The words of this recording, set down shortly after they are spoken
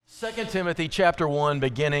2 Timothy chapter 1,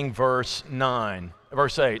 beginning verse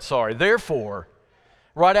 8. Therefore,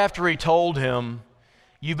 right after he told him,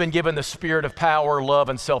 you've been given the spirit of power, love,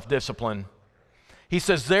 and self-discipline. He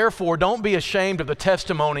says, therefore, don't be ashamed of the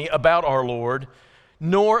testimony about our Lord,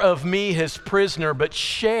 nor of me, his prisoner, but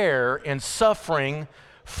share in suffering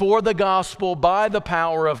for the gospel by the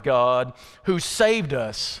power of God, who saved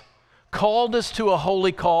us, called us to a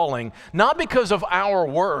holy calling, not because of our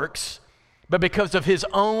works, but because of his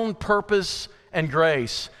own purpose and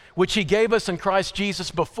grace, which he gave us in Christ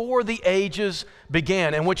Jesus before the ages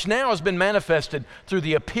began, and which now has been manifested through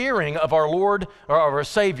the appearing of our Lord, or our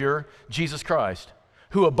Savior, Jesus Christ,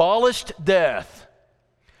 who abolished death,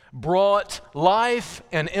 brought life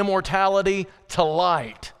and immortality to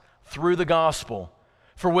light through the gospel,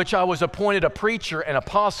 for which I was appointed a preacher, an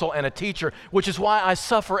apostle, and a teacher, which is why I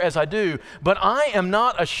suffer as I do. But I am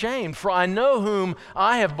not ashamed, for I know whom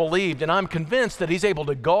I have believed, and I'm convinced that he's able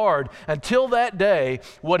to guard until that day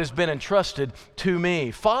what has been entrusted to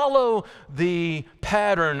me. Follow the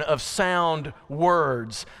pattern of sound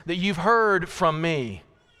words that you've heard from me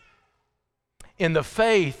in the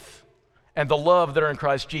faith and the love that are in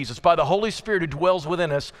Christ Jesus. By the Holy Spirit who dwells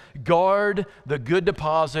within us, guard the good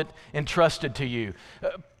deposit entrusted to you.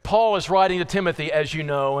 Paul is writing to Timothy, as you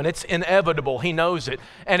know, and it's inevitable. He knows it,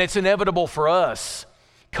 and it's inevitable for us.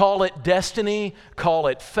 Call it destiny, call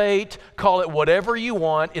it fate, call it whatever you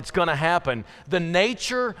want, it's going to happen. The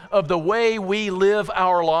nature of the way we live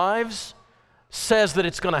our lives says that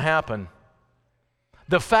it's going to happen.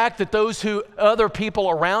 The fact that other people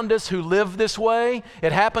around us who live this way,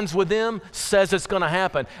 it happens with them, says it's going to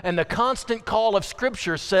happen. And the constant call of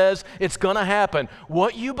Scripture says it's going to happen.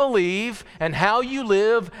 What you believe and how you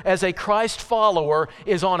live as a Christ follower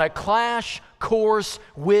is on a clash course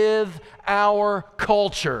with our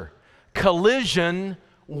culture. Collision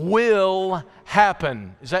will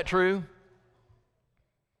happen. Is that true?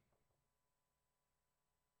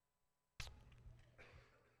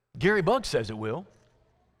 Gary Bugg says it will.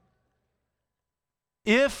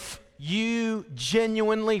 If you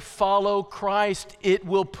genuinely follow Christ, it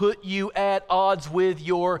will put you at odds with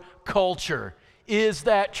your culture. Is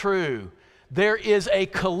that true? There is a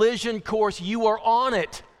collision course. You are on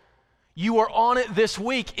it. You are on it this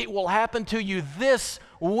week. It will happen to you this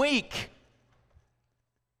week.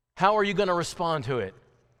 How are you going to respond to it?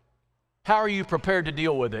 How are you prepared to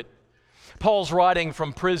deal with it? Paul's writing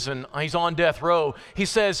from prison. He's on death row. He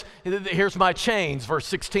says, here's my chains, verse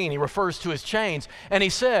 16. He refers to his chains. And he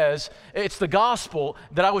says, it's the gospel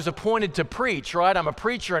that I was appointed to preach, right? I'm a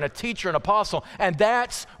preacher and a teacher and apostle, and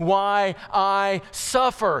that's why I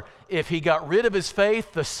suffer. If he got rid of his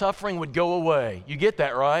faith, the suffering would go away. You get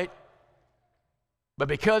that, right? But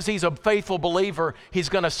because he's a faithful believer, he's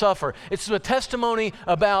going to suffer. It's a testimony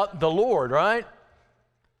about the Lord, right?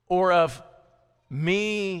 Or of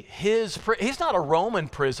me, he's not a Roman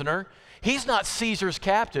prisoner. He's not Caesar's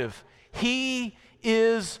captive. He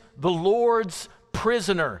is the Lord's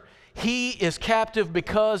prisoner. He is captive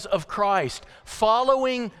because of Christ.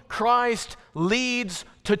 Following Christ leads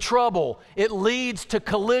to trouble. It leads to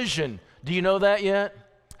collision. Do you know that yet?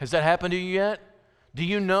 Has that happened to you yet? Do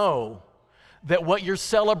you know that what you're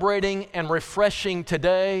celebrating and refreshing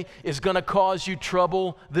today is going to cause you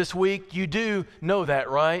trouble this week? You do know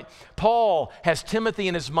that, right? Paul has Timothy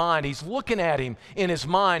in his mind. He's looking at him in his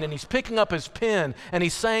mind, and he's picking up his pen, and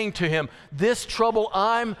he's saying to him, this trouble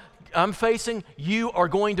I'm facing, you are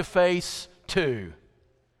going to face too.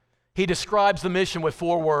 He describes the mission with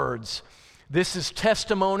 4 words. This is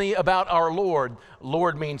testimony about our Lord.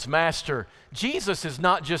 Lord means master. Jesus is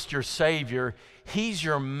not just your Savior, he's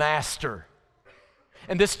your master.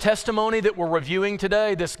 And this testimony that we're reviewing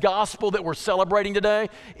today, this gospel that we're celebrating today,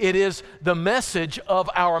 it is the message of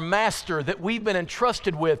our master that we've been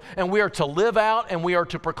entrusted with, and we are to live out and we are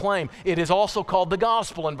to proclaim. It is also called the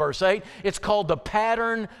gospel in verse 8. It's called the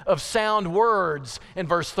pattern of sound words in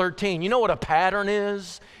verse 13. You know what a pattern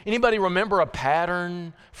is? Anybody remember a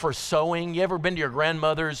pattern for sewing? You ever been to your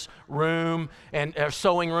grandmother's room and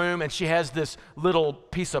sewing room, and she has this little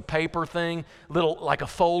piece of paper thing, little like a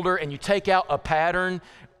folder, and you take out a pattern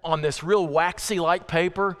on this real waxy-like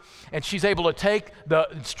paper, and she's able to take the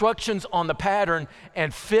instructions on the pattern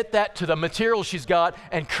and fit that to the material she's got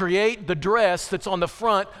and create the dress that's on the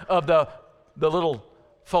front of the little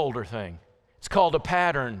folder thing. It's called a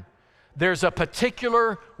pattern. There's a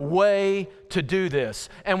particular way to do this.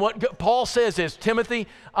 And what Paul says is, Timothy,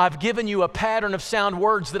 I've given you a pattern of sound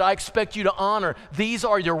words that I expect you to honor. These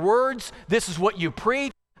are your words. This is what you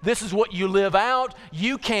preach. This is what you live out.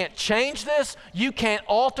 You can't change this. You can't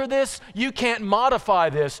alter this. You can't modify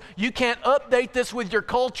this. You can't update this with your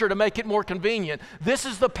culture to make it more convenient. This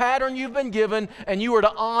is the pattern you've been given, and you are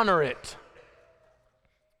to honor it.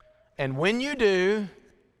 And when you do,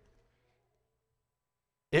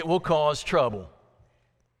 it will cause trouble.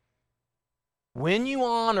 When you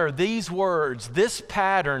honor these words, this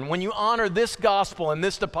pattern, when you honor this gospel and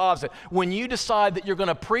this deposit, when you decide that you're going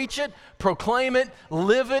to preach it, proclaim it,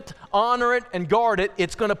 live it, honor it, and guard it,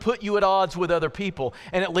 it's going to put you at odds with other people,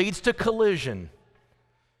 and it leads to collision.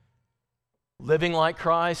 Living like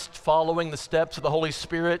Christ, following the steps of the Holy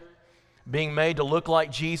Spirit, being made to look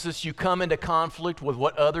like Jesus, you come into conflict with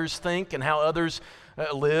what others think and how others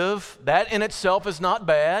live. That in itself is not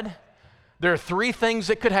bad. There are three things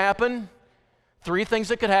that could happen. Three things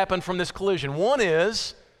that could happen from this collision. One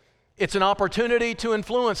is, it's an opportunity to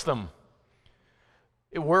influence them.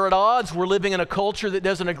 We're at odds. We're living in a culture that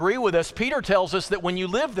doesn't agree with us. Peter tells us that when you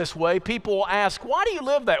live this way, people will ask, why do you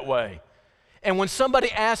live that way? And when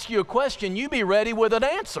somebody asks you a question, you be ready with an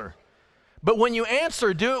answer. But when you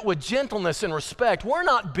answer, do it with gentleness and respect. We're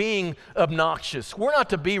not being obnoxious. We're not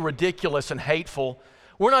to be ridiculous and hateful.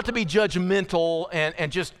 We're not to be judgmental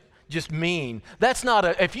and just mean. That's not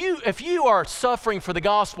if you are suffering for the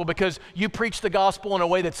gospel because you preach the gospel in a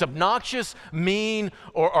way that's obnoxious, mean,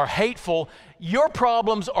 or hateful, your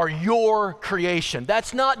problems are your creation.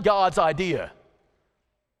 That's not God's idea.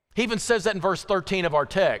 He even says that in verse 13 of our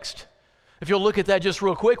text. If you'll look at that just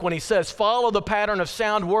real quick, when he says, follow the pattern of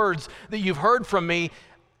sound words that you've heard from me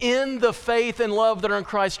in the faith and love that are in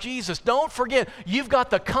Christ Jesus. Don't forget, you've got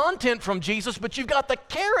the content from Jesus, but you've got the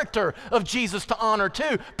character of Jesus to honor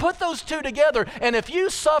too. Put those two together, and if you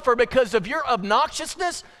suffer because of your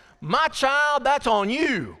obnoxiousness, my child, that's on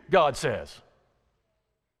you, God says.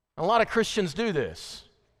 A lot of Christians do this.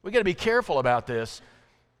 We've got to be careful about this.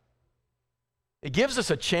 It gives us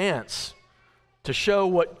a chance to show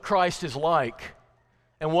what Christ is like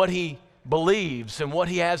and what he believes and what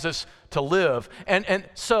he has us to live. And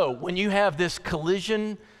so when you have this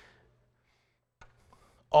collision,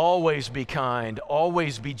 always be kind,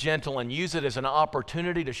 always be gentle, and use it as an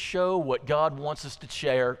opportunity to show what God wants us to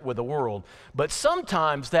share with the world. But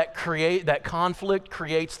sometimes that conflict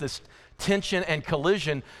creates this tension and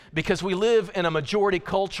collision because we live in a majority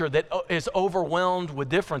culture that is overwhelmed with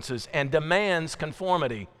differences and demands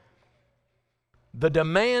conformity. The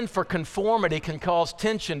demand for conformity can cause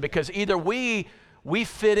tension because either we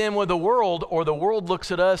fit in with the world, or the world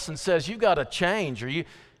looks at us and says, you've got to change, or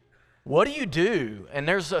what do you do? And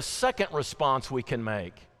there's a second response we can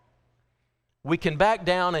make. We can back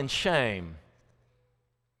down in shame.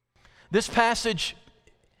 This passage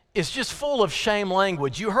is just full of shame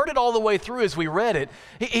language. You heard it all the way through as we read it.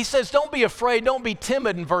 He says, don't be afraid, don't be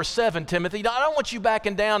timid in verse 7, Timothy. I don't want you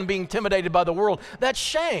backing down and being intimidated by the world. That's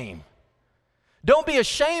shame. Don't be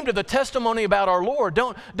ashamed of the testimony about our Lord.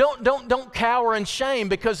 Don't cower in shame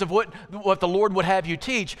because of what the Lord would have you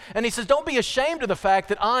teach. And he says, don't be ashamed of the fact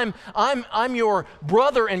that I'm your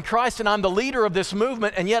brother in Christ and I'm the leader of this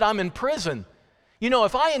movement, and yet I'm in prison. You know,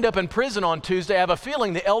 if I end up in prison on Tuesday, I have a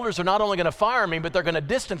feeling the elders are not only going to fire me, but they're going to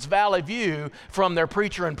distance Valley View from their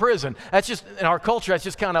preacher in prison. That's just, in our culture, that's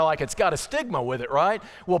just kind of like it's got a stigma with it, right?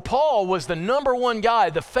 Well, Paul was the number one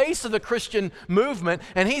guy, the face of the Christian movement,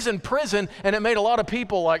 and he's in prison, and it made a lot of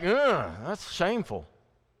people like, that's shameful.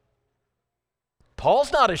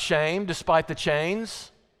 Paul's not ashamed despite the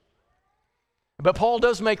chains. But Paul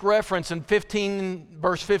does make reference in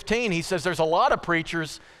verse 15. He says there's a lot of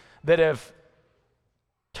preachers that have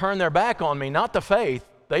turned their back on me, not the faith.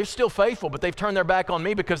 They're still faithful, but they've turned their back on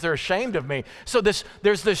me because they're ashamed of me. So there's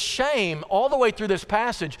this shame all the way through this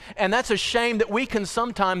passage, and that's a shame that we can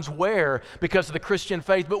sometimes wear because of the Christian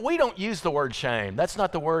faith, but we don't use the word shame. That's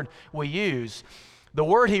not the word we use. The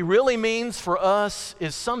word he really means for us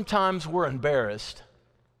is sometimes we're embarrassed.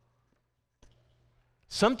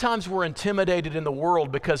 Sometimes we're intimidated in the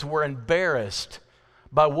world because we're embarrassed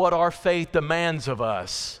by what our faith demands of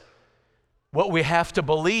us. What we have to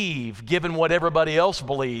believe, given what everybody else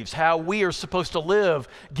believes, how we are supposed to live,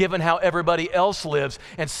 given how everybody else lives.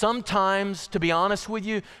 And sometimes, to be honest with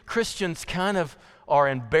you, Christians kind of are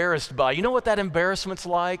embarrassed by. You know what that embarrassment's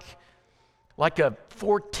like? Like a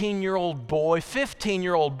 14-year-old boy,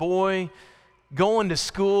 15-year-old boy going to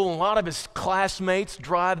school. A lot of his classmates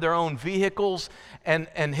drive their own vehicles, and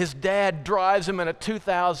his dad drives him in a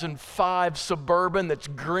 2005 Suburban that's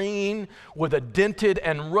green with a dented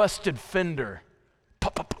and rusted fender.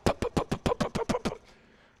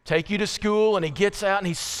 take you to school, and he gets out and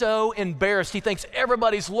he's so embarrassed. He thinks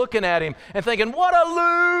everybody's looking at him and thinking, what a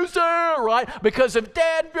loser, right? Because if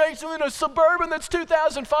Dad makes him in a Suburban that's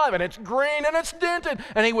 2005 and it's green and it's dented,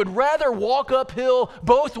 and he would rather walk uphill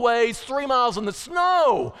both ways 3 miles in the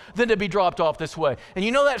snow than to be dropped off this way. And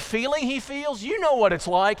you know that feeling he feels? You know what it's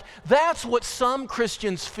like. That's what some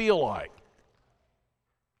Christians feel like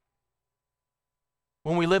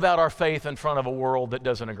when we live out our faith in front of a world that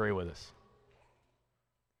doesn't agree with us.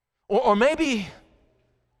 Or maybe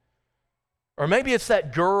it's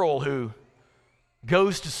that girl who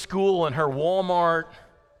goes to school in her Walmart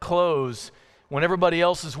clothes when everybody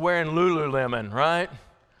else is wearing Lululemon, right?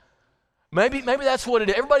 Maybe that's what it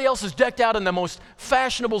is. Everybody else is decked out in the most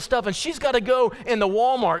fashionable stuff, and she's got to go in the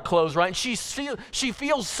Walmart clothes, right? And she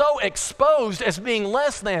feels so exposed as being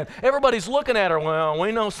less than. Everybody's looking at her. Well,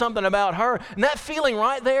 we know something about her. And that feeling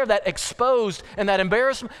right there, that exposed and that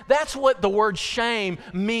embarrassment, that's what the word shame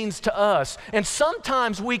means to us. And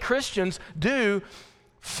sometimes we Christians do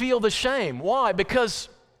feel the shame. Why? Because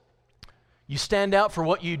you stand out for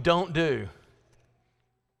what you don't do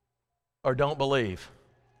or don't believe.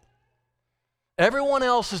 Everyone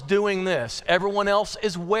else is doing this. Everyone else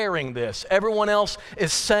is wearing this. Everyone else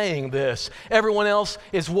is saying this. Everyone else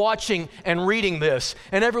is watching and reading this.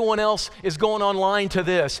 And everyone else is going online to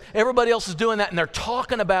this. Everybody else is doing that, and they're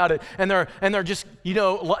talking about it, and they're just,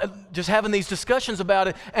 just having these discussions about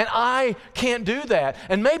it, and I can't do that.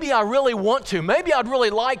 And maybe I really want to. Maybe I'd really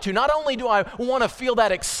like to. Not only do I want to feel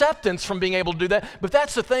that acceptance from being able to do that, but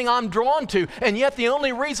that's the thing I'm drawn to. And yet the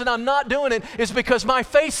only reason I'm not doing it is because my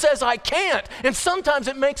faith says I can't. And sometimes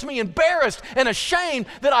it makes me embarrassed and ashamed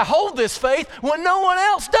that I hold this faith when no one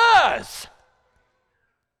else does.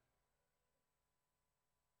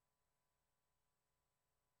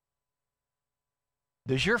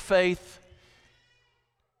 Does your faith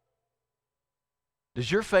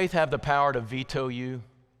have the power to veto you?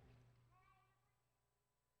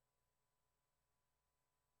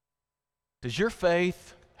 Does your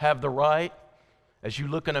faith have the right, as you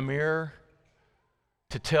look in a mirror,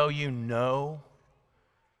 to tell you no?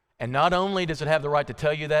 And not only does it have the right to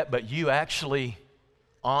tell you that, but you actually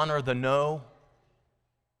honor the no?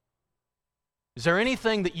 Is there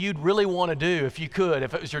anything that you'd really want to do if you could,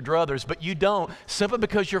 if it was your druthers, but you don't, simply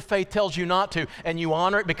because your faith tells you not to, and you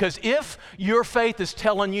honor it? Because if your faith is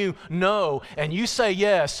telling you no, and you say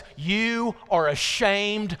yes, you are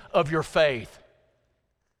ashamed of your faith.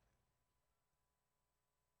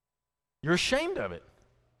 You're ashamed of it.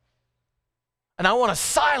 And I want to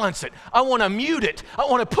silence it. I want to mute it. I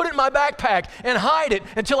want to put it in my backpack and hide it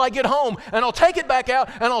until I get home. And I'll take it back out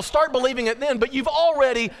and I'll start believing it then. But you've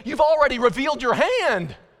already revealed your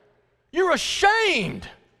hand. You're ashamed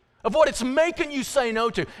of what it's making you say no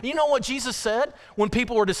to. You know what Jesus said when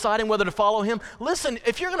people were deciding whether to follow him? Listen,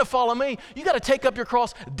 if you're going to follow me, you got to take up your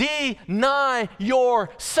cross, deny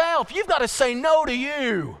yourself. You've got to say no to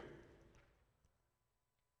you.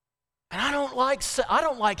 And I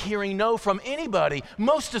don't like hearing no from anybody,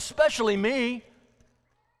 most especially me.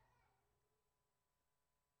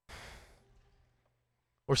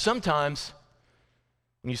 Or sometimes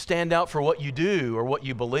when you stand out for what you do or what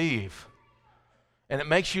you believe, and it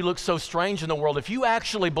makes you look so strange in the world, if you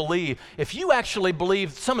actually believe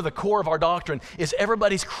some of the core of our doctrine is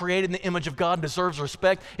everybody's created in the image of God and deserves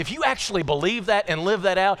respect, if you actually believe that and live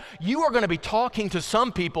that out, you are going to be talking to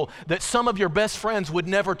some people that some of your best friends would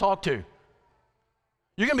never talk to.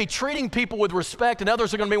 You're going to be treating people with respect, and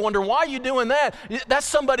others are going to be wondering, why are you doing that? That's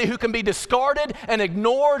somebody who can be discarded and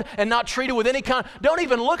ignored and not treated with any kind. Don't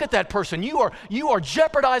even look at that person. You are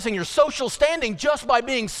jeopardizing your social standing just by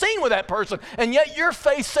being seen with that person. And yet your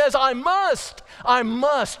faith says, I must,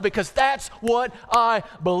 because that's what I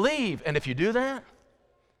believe. And if you do that,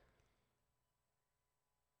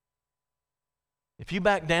 if you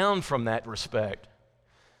back down from that respect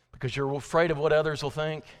because you're afraid of what others will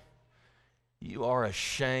think, you are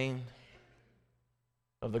ashamed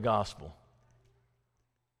of the gospel.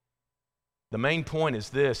 The main point is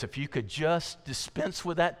this: if you could just dispense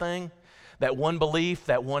with that thing, that one belief,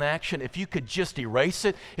 that one action, if you could just erase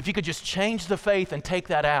it, if you could just change the faith and take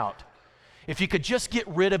that out, if you could just get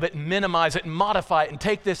rid of it and minimize it and modify it and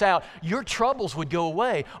take this out, your troubles would go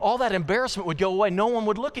away. All that embarrassment would go away. No one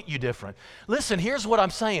would look at you different. Listen, here's what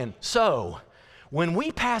I'm saying. So, when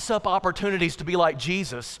we pass up opportunities to be like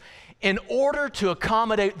Jesus, in order to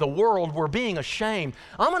accommodate the world, we're being ashamed.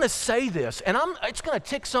 I'm going to say this, and it's going to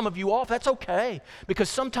tick some of you off. That's okay, because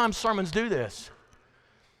sometimes sermons do this.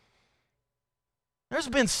 There's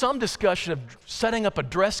been some discussion of setting up a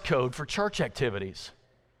dress code for church activities.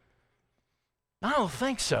 I don't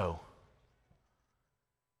think so.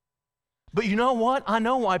 But you know what? I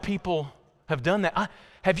know why people have done that.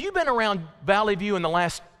 Have you been around Valley View in the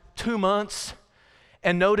last 2 months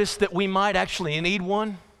and noticed that we might actually need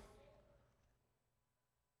one?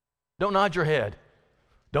 Don't nod your head.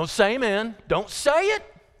 Don't say amen. Don't say it.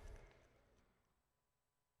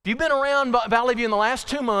 If you've been around Valley View in the last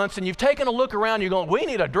 2 months and you've taken a look around, you're going, we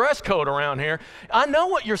need a dress code around here. I know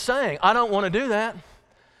what you're saying. I don't want to do that.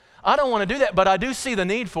 I don't want to do that, but I do see the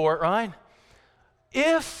need for it, right?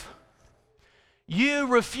 If you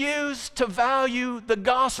refuse to value the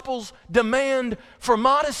gospel's demand for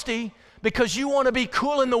modesty because you want to be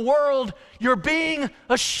cool in the world, you're being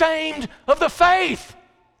ashamed of the faith.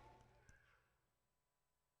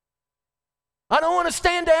 I don't want to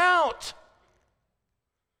stand out.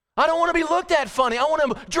 I don't want to be looked at funny. I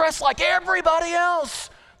want to dress like everybody else.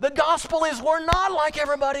 The gospel is we're not like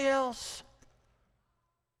everybody else.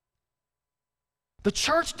 The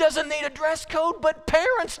church doesn't need a dress code, but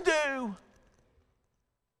parents do.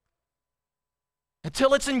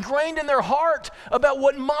 Until it's ingrained in their heart about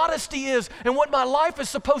what modesty is and what my life is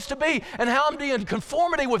supposed to be and how I'm in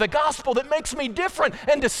conformity with a gospel that makes me different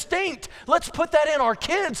and distinct. Let's put that in our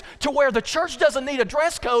kids to where the church doesn't need a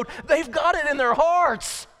dress code. They've got it in their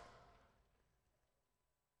hearts.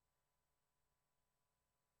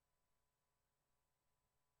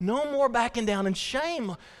 No more backing down in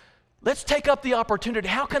shame. Let's take up the opportunity.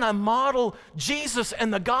 How can I model Jesus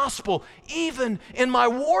and the gospel even in my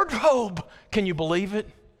wardrobe? Can you believe it?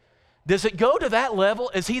 Does it go to that level?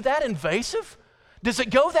 Is he that invasive? Does it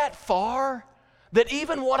go that far that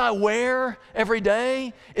even what I wear every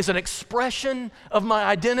day is an expression of my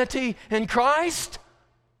identity in Christ?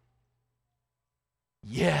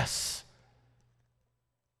 Yes.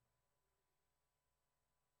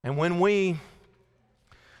 And when we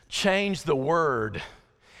change the word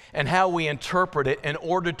and how we interpret it in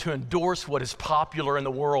order to endorse what is popular in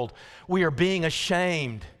the world, we are being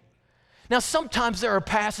ashamed. Now, sometimes there are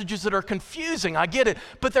passages that are confusing, I get it,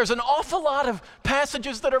 but there's an awful lot of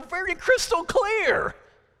passages that are very crystal clear.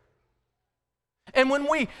 And when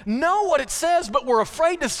we know what it says, but we're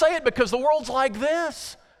afraid to say it because the world's like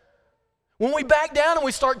this, when we back down and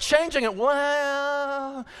we start changing it,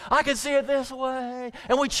 well, I can see it this way.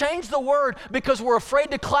 And we change the word because we're afraid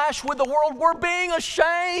to clash with the world. We're being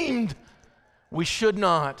ashamed. We should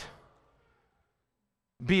not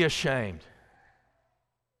be ashamed.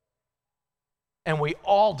 And we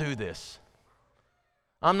all do this.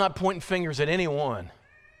 I'm not pointing fingers at anyone.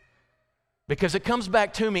 Because it comes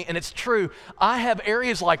back to me, and it's true. I have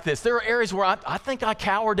areas like this. There are areas where I think I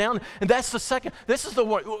cower down, and that's the second. This is the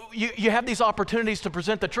one. You have these opportunities to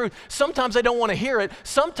present the truth. Sometimes they don't want to hear it.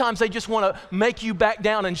 Sometimes they just want to make you back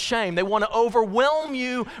down in shame. They want to overwhelm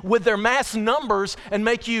you with their mass numbers and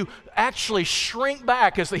make you actually shrink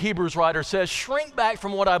back, as the Hebrews writer says, shrink back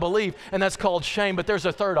from what I believe, and that's called shame. But there's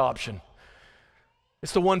a third option.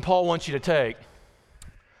 It's the one Paul wants you to take.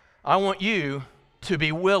 I want you to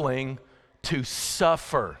be willing to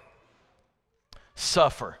suffer.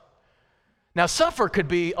 Suffer. Now, suffer could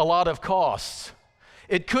be a lot of costs.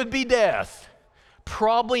 It could be death.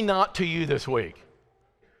 Probably not to you this week.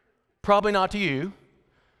 Probably not to you,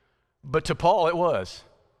 but to Paul it was.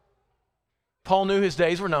 Paul knew his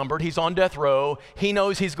days were numbered. He's on death row. He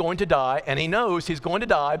knows he's going to die, and he knows he's going to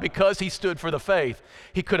die because he stood for the faith.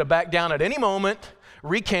 He could have backed down at any moment,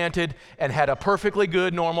 recanted, and had a perfectly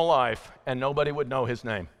good, normal life, and nobody would know his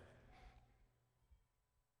name.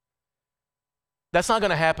 That's not going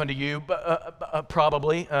to happen to you,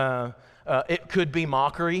 probably. It could be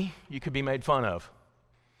mockery. You could be made fun of.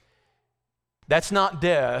 That's not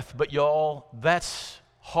death, but y'all, that's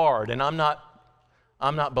hard. And I'm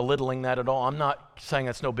not belittling that at all. I'm not saying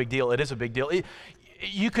that's no big deal. It is a big deal.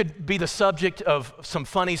 You could be the subject of some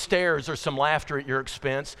funny stares or some laughter at your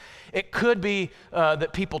expense. It could be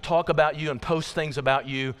that people talk about you and post things about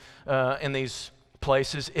you in these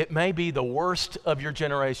places. It may be the worst of your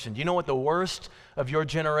generation. Do you know what the worst of your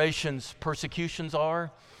generation's persecutions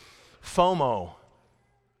are? FOMO,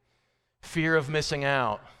 fear of missing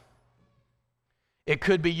out. It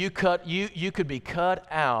could be you could be cut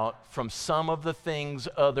out from some of the things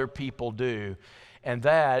other people do, and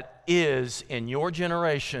that is, in your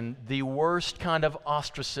generation, the worst kind of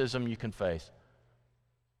ostracism you can face.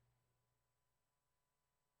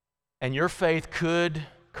 And your faith could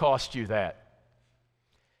cost you that.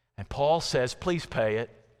 And Paul says, please pay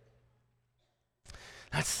it.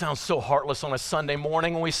 That sounds so heartless on a Sunday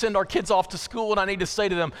morning when we send our kids off to school and I need to say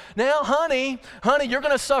to them, now, honey, you're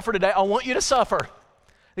going to suffer today. I want you to suffer.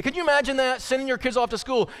 Can you imagine that? Sending your kids off to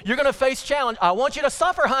school. You're going to face challenge. I want you to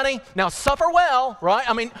suffer, honey. Now, suffer well, right?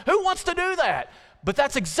 I mean, who wants to do that? But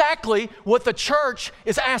that's exactly what the church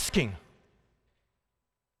is asking.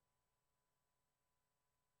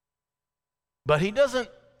 But he doesn't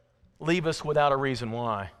leave us without a reason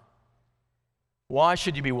why. Why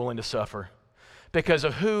should you be willing to suffer? Because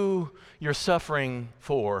of who you're suffering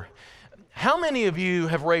for. How many of you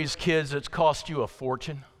have raised kids that's cost you a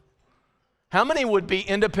fortune? How many would be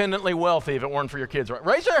independently wealthy if it weren't for your kids?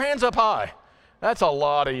 Raise your hands up high. That's a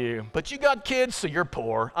lot of you. But you got kids, so you're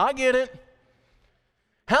poor. I get it.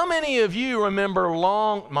 How many of you remember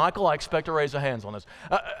Michael, I expect to raise your hands on this.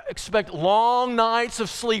 Expect long nights of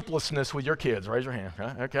sleeplessness with your kids. Raise your hand,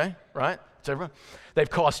 right? Okay, right? It's everyone. They've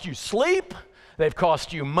cost you sleep. They've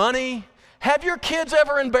cost you money. Have your kids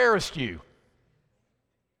ever embarrassed you?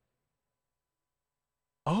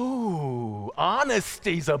 Oh,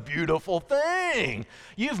 honesty's a beautiful thing.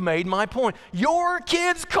 You've made my point. Your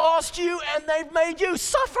kids cost you and they've made you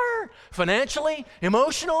suffer financially,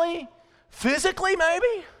 emotionally, physically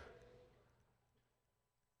maybe.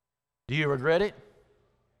 Do you regret it?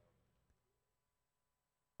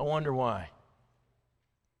 I wonder why.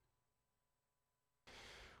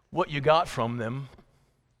 What you got from them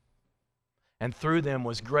and through them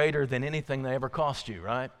was greater than anything they ever cost you,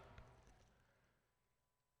 right?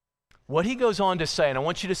 What he goes on to say, and I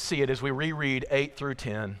want you to see it as we reread 8 through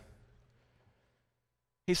 10.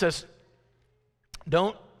 He says,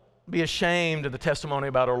 don't be ashamed of the testimony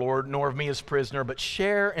about our Lord, nor of me as prisoner, but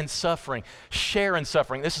share in suffering. Share in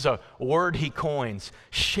suffering. This is a word he coins.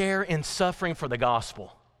 Share in suffering for the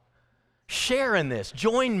gospel. Share in this.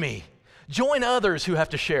 Join me. Join others who have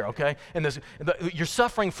to share, okay? And you're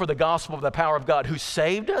suffering for the gospel of the power of God who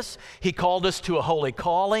saved us. He called us to a holy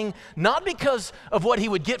calling, not because of what he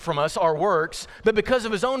would get from us, our works, but because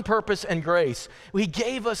of his own purpose and grace. He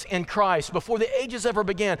gave us in Christ before the ages ever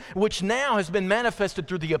began, which now has been manifested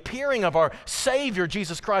through the appearing of our Savior,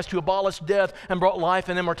 Jesus Christ, who abolished death and brought life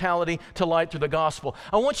and immortality to light through the gospel.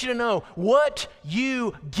 I want you to know what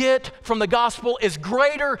you get from the gospel is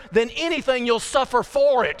greater than anything you'll suffer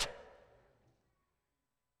for it.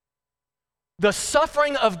 The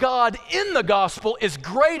suffering of God in the gospel is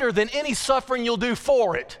greater than any suffering you'll do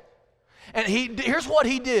for it. And here's what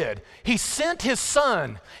he did. He sent his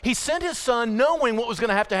son. He sent his son knowing what was going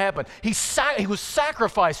to have to happen. He was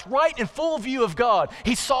sacrificed right in full view of God.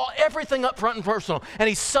 He saw everything up front and personal. And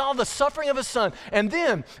he saw the suffering of his son. And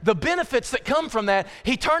then the benefits that come from that,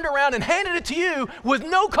 he turned around and handed it to you with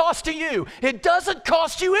no cost to you. It doesn't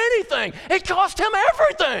cost you anything. It cost him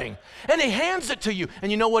everything. And he hands it to you.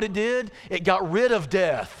 And you know what it did? It got rid of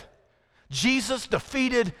death. Jesus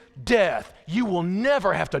defeated death. You will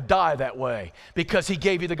never have to die that way because he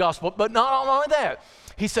gave you the gospel. But not only that,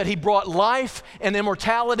 he said he brought life and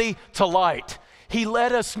immortality to light. He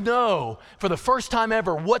let us know for the first time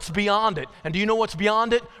ever what's beyond it. And do you know what's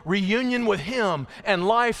beyond it? Reunion with him and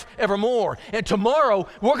life evermore. And tomorrow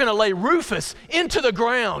we're going to lay Rufus into the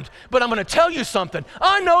ground. But I'm going to tell you something.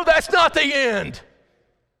 I know that's not the end.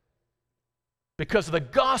 Because of the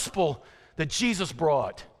gospel that Jesus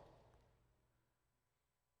brought.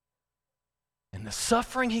 And the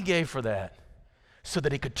suffering he gave for that, so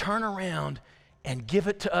that he could turn around and give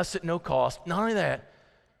it to us at no cost. Not only that,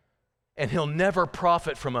 and he'll never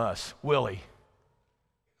profit from us, will he?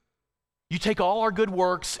 You take all our good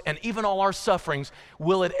works and even all our sufferings,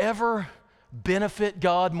 will it ever benefit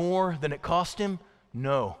God more than it cost him?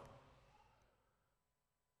 No.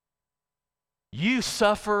 You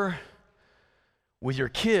suffer with your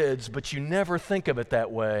kids, but you never think of it that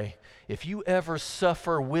way. If you ever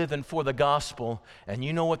suffer with and for the gospel, and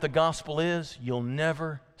you know what the gospel is, you'll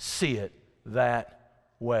never see it that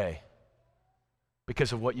way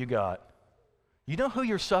because of what you got. You know who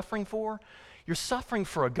you're suffering for? You're suffering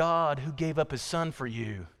for a God who gave up his son for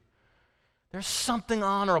you. There's something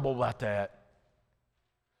honorable about that.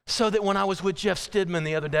 So that when I was with Jeff Stidman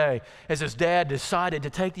the other day, as his dad decided to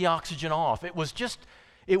take the oxygen off, he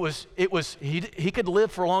could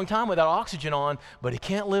live for a long time without oxygen on, but he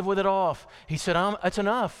can't live with it off. He said, that's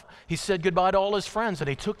enough. He said goodbye to all his friends and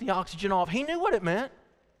he took the oxygen off. He knew what it meant.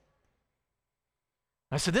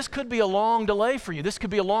 I said, this could be a long delay for you. This could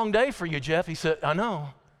be a long day for you, Jeff. He said, I know.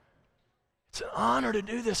 It's an honor to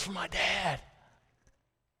do this for my dad.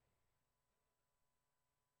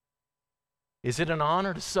 Is it an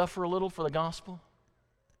honor to suffer a little for the gospel?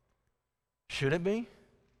 Should it be?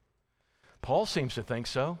 Paul seems to think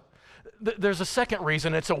so. There's a second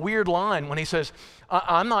reason. It's a weird line when he says,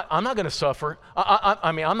 "I'm not going to suffer.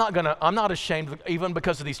 I'm not ashamed even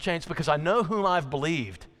because of these chains, because I know whom I've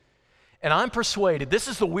believed, and I'm persuaded." This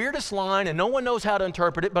is the weirdest line, and no one knows how to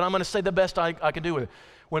interpret it. But I'm going to say the best I can do with it.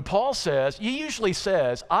 when Paul says, he usually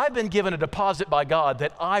says, I've been given a deposit by God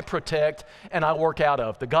that I protect and I work out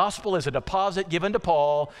of. The gospel is a deposit given to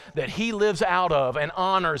Paul that he lives out of and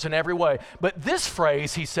honors in every way. But this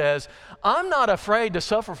phrase, he says, I'm not afraid to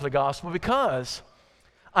suffer for the gospel because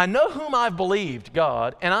I know whom I've believed,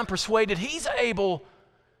 God, and I'm persuaded he's able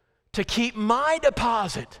to keep my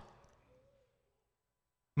deposit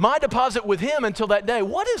with him until that day.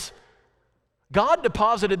 God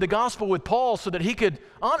deposited the gospel with Paul so that he could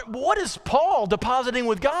honor. What is Paul depositing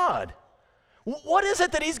with God? What is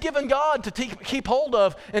it that he's given God to keep hold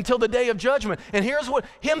of until the day of judgment? And here's what,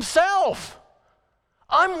 himself.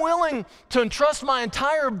 I'm willing to entrust my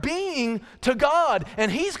entire being to God,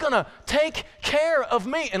 and he's going to take care of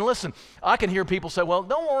me. And listen, I can hear people say, well,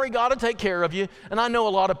 don't worry, God will take care of you. And I know a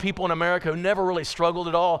lot of people in America who never really struggled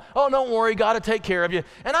at all. Oh, don't worry, God will take care of you.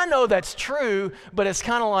 And I know that's true, but it's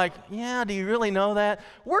kind of like, yeah, do you really know that?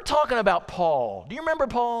 We're talking about Paul. Do you remember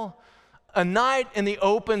Paul? A night in the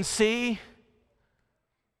open sea,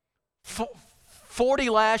 40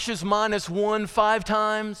 lashes minus one, 5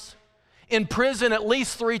 times. In prison at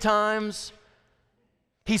least 3 times.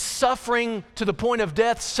 He's suffering to the point of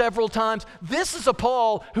death several times. This is a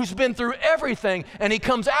Paul who's been through everything, and he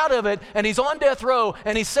comes out of it, and he's on death row,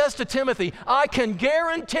 and he says to Timothy, I can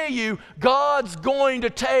guarantee you God's going to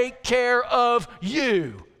take care of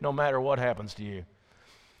you, no matter what happens to you.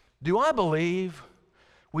 Do I believe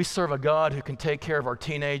we serve a God who can take care of our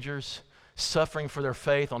teenagers suffering for their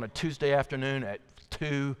faith on a Tuesday afternoon at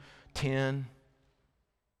 2:10?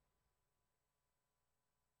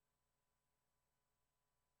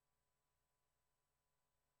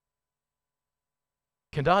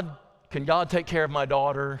 Can God take care of my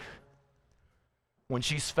daughter when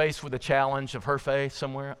she's faced with a challenge of her faith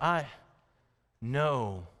somewhere? I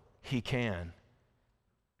know he can.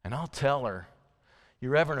 And I'll tell her,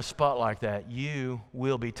 you're ever in a spot like that, you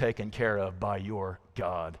will be taken care of by your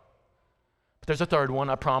God. But there's a third one,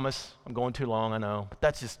 I promise. I'm going too long, I know. But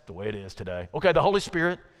that's just the way it is today. Okay, the Holy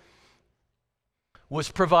Spirit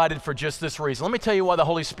was provided for just this reason. Let me tell you why the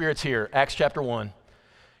Holy Spirit's here. Acts chapter 1.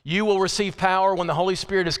 You will receive power when the Holy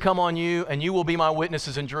Spirit has come on you, and you will be my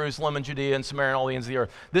witnesses in Jerusalem and Judea and Samaria and all the ends of the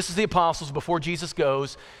earth. This is the apostles before Jesus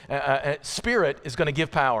goes. Spirit is going to give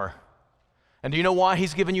power. And do you know why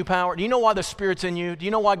he's given you power? Do you know why the Spirit's in you? Do you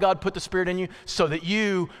know why God put the Spirit in you? So that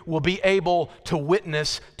you will be able to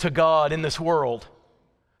witness to God in this world.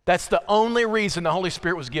 That's the only reason the Holy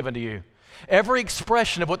Spirit was given to you. Every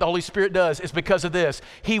expression of what the Holy Spirit does is because of this.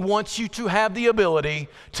 He wants you to have the ability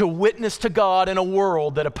to witness to God in a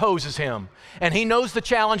world that opposes him. And he knows the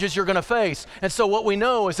challenges you're going to face. And so what we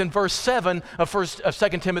know is in verse 7 of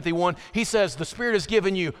 2 Timothy 1, he says, the Spirit has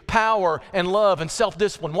given you power and love and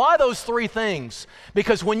self-discipline. Why those 3 things?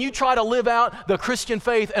 Because when you try to live out the Christian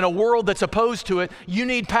faith in a world that's opposed to it, you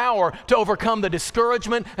need power to overcome the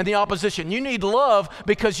discouragement and the opposition. You need love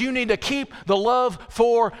because you need to keep the love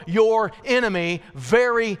for your enemy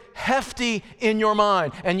very hefty in your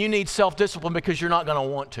mind. And you need self-discipline because you're not going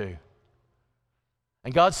to want to.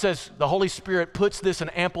 And God says the Holy Spirit puts this in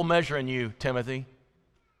ample measure in you, Timothy.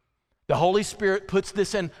 The Holy Spirit puts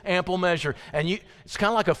this in ample measure. And it's kind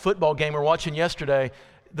of like a football game we were watching yesterday.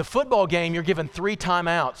 The football game, you're given 3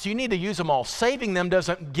 timeouts. You need to use them all. Saving them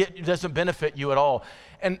doesn't benefit you at all.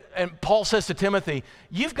 And Paul says to Timothy,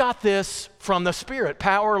 you've got this from the Spirit,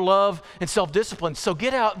 power, love, and self-discipline. So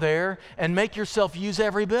get out there and make yourself use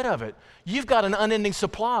every bit of it. You've got an unending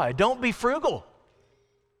supply. Don't be frugal.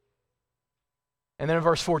 And then in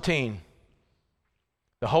verse 14,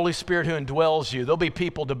 the Holy Spirit who indwells you. There'll be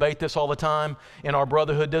people debate this all the time in our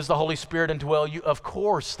brotherhood. Does the Holy Spirit indwell you? Of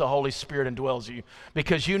course the Holy Spirit indwells you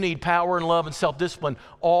because you need power and love and self-discipline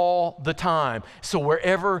all the time. So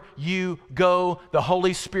wherever you go, the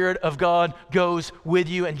Holy Spirit of God goes with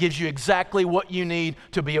you and gives you exactly what you need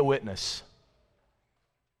to be a witness.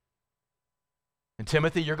 And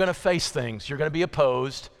Timothy, you're going to face things. You're going to be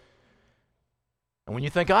opposed. And when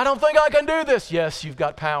you think, I don't think I can do this, yes, you've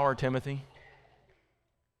got power, Timothy.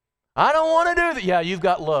 I don't want to do that. Yeah, you've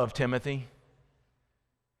got love, Timothy.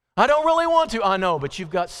 I don't really want to. I know, but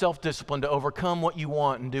you've got self-discipline to overcome what you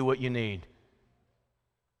want and do what you need.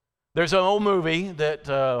 There's an old movie that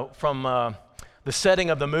the setting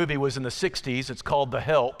of the movie was in the 60s. It's called The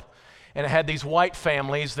Help. And it had these white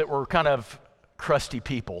families that were kind of crusty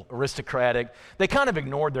people, aristocratic. They kind of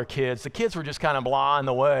ignored their kids. The kids were just kind of blah in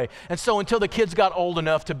the way. And so until the kids got old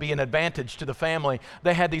enough to be an advantage to the family,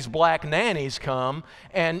 they had these black nannies come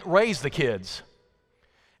and raise the kids.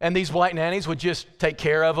 And these black nannies would just take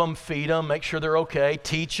care of them, feed them, make sure they're okay,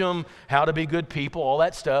 teach them how to be good people, all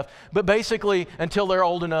that stuff. But basically, until they're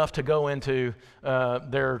old enough to go into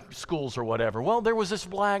their schools or whatever. Well, there was this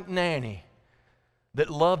black nanny that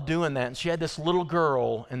loved doing that. And she had this little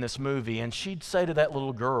girl in this movie. And she'd say to that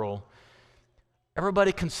little girl,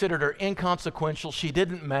 everybody considered her inconsequential. She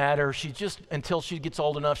didn't matter. She just, until she gets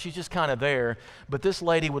old enough, she's just kind of there. But this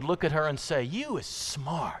lady would look at her and say, you is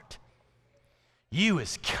smart. You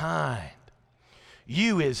is kind.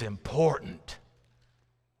 You is important.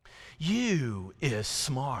 You is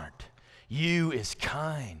smart. You is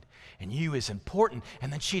kind. And you is important.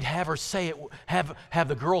 And then she'd have her say it, have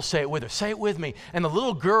the girl say it with her. Say it with me. And the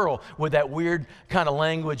little girl with that weird kind of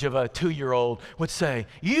language of a 2-year-old would say,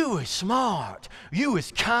 you is smart. You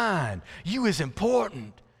is kind. You is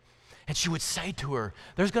important. And she would say to her,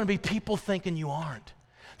 there's going to be people thinking you aren't.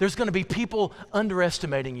 There's going to be people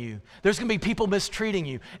underestimating you. There's going to be people mistreating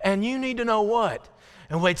you. And you need to know what?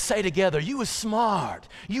 And we'd say together, you is smart.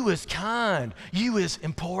 You is kind. You is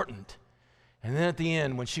important. And then at the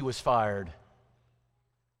end, when she was fired,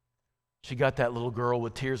 she got that little girl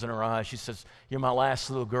with tears in her eyes. She says, you're my last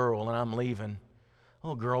little girl, and I'm leaving. The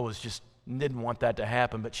little girl didn't want that to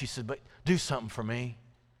happen, but she said, but do something for me.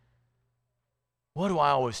 What do I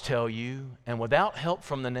always tell you? And without help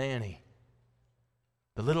from the nanny,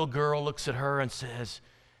 the little girl looks at her and says,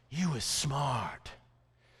 you is smart.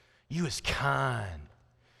 You is kind.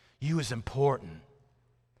 You is important.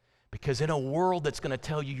 Because in a world that's going to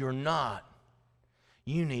tell you you're not,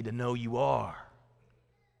 you need to know you are.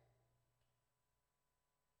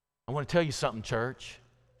 I want to tell you something, church.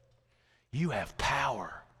 You have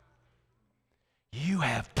power. You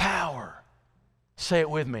have power. Say it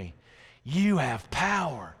with me. You have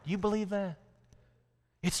power. Do you believe that?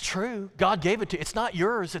 It's true. God gave it to you. It's not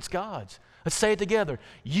yours, it's God's. Let's say it together.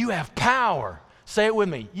 You have power. Say it with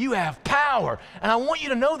me. You have power. And I want you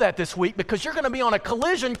to know that this week because you're going to be on a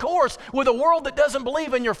collision course with a world that doesn't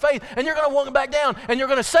believe in your faith. And you're going to walk back down and you're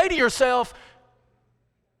going to say to yourself,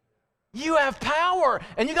 you have power.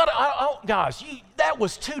 And you got to, guys, that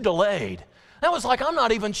was too delayed. That was like, I'm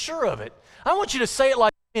not even sure of it. I want you to say it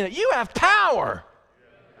like, you have power.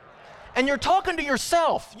 And you're talking to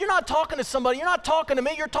yourself. You're not talking to somebody. You're not talking to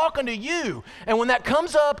me. You're talking to you. And when that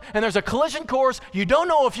comes up and there's a collision course, you don't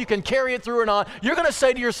know if you can carry it through or not, you're going to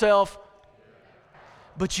say to yourself,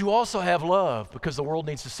 but you also have love because the world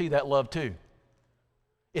needs to see that love too.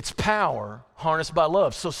 It's power harnessed by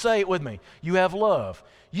love. So say it with me. You have love.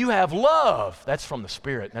 You have love. That's from the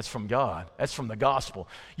Spirit. That's from God. That's from the gospel.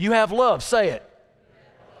 You have love. Say it.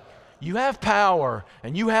 You have power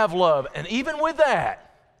and you have love. And even with that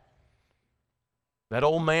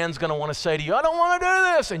old man's going to want to say to you, I don't want to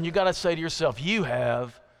do this. And you got to say to yourself, you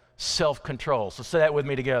have self-control. So say that with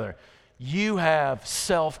me together. You have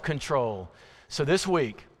self-control. So this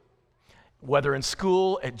week, whether in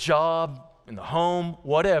school, at job, in the home,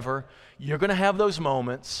 whatever, you're going to have those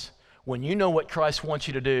moments when you know what Christ wants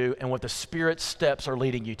you to do and what the Spirit's steps are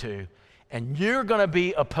leading you to. And you're going to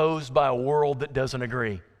be opposed by a world that doesn't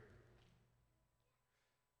agree.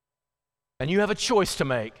 And you have a choice to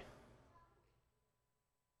make.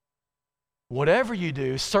 Whatever you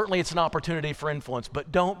do, certainly it's an opportunity for influence,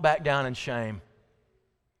 but don't back down in shame.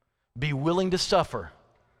 Be willing to suffer.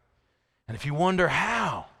 And if you wonder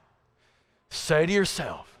how, say to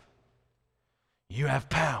yourself, you have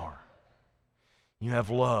power, you have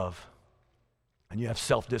love, and you have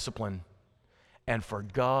self-discipline. And for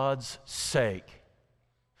God's sake,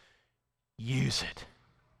 use it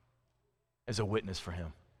as a witness for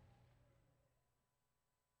Him.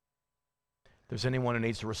 If there's anyone who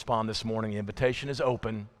needs to respond this morning, the invitation is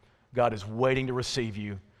open. God is waiting to receive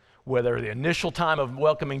you, whether the initial time of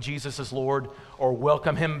welcoming Jesus as Lord or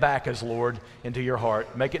welcome Him back as Lord into your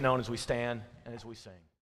heart. Make it known as we stand and as we sing.